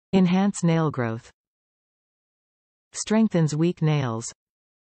Enhance nail growth. Strengthens weak nails.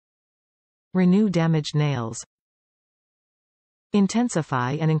 Renew damaged nails.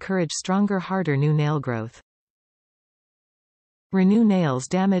 Intensify and encourage stronger, harder new nail growth. Renew nails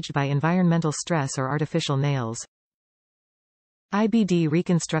damaged by environmental stress or artificial nails. IBD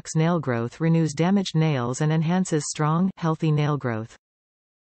Reconstrux Nail Growth renews damaged nails and enhances strong, healthy nail growth.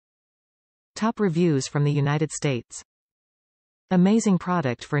 Top reviews from the United States. Amazing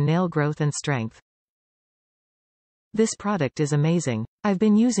product for nail growth and strength. This product is amazing. I've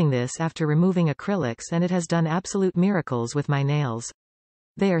been using this after removing acrylics and it has done absolute miracles with my nails.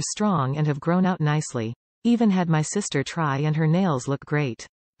 They are strong and have grown out nicely. Even had my sister try and her nails look great.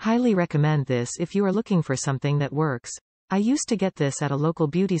 Highly recommend this if you are looking for something that works. I used to get this at a local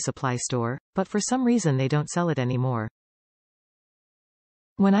beauty supply store, but for some reason they don't sell it anymore.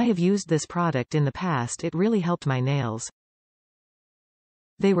 When I have used this product in the past, it really helped my nails.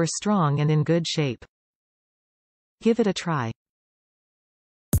 They were strong and in good shape. Give it a try.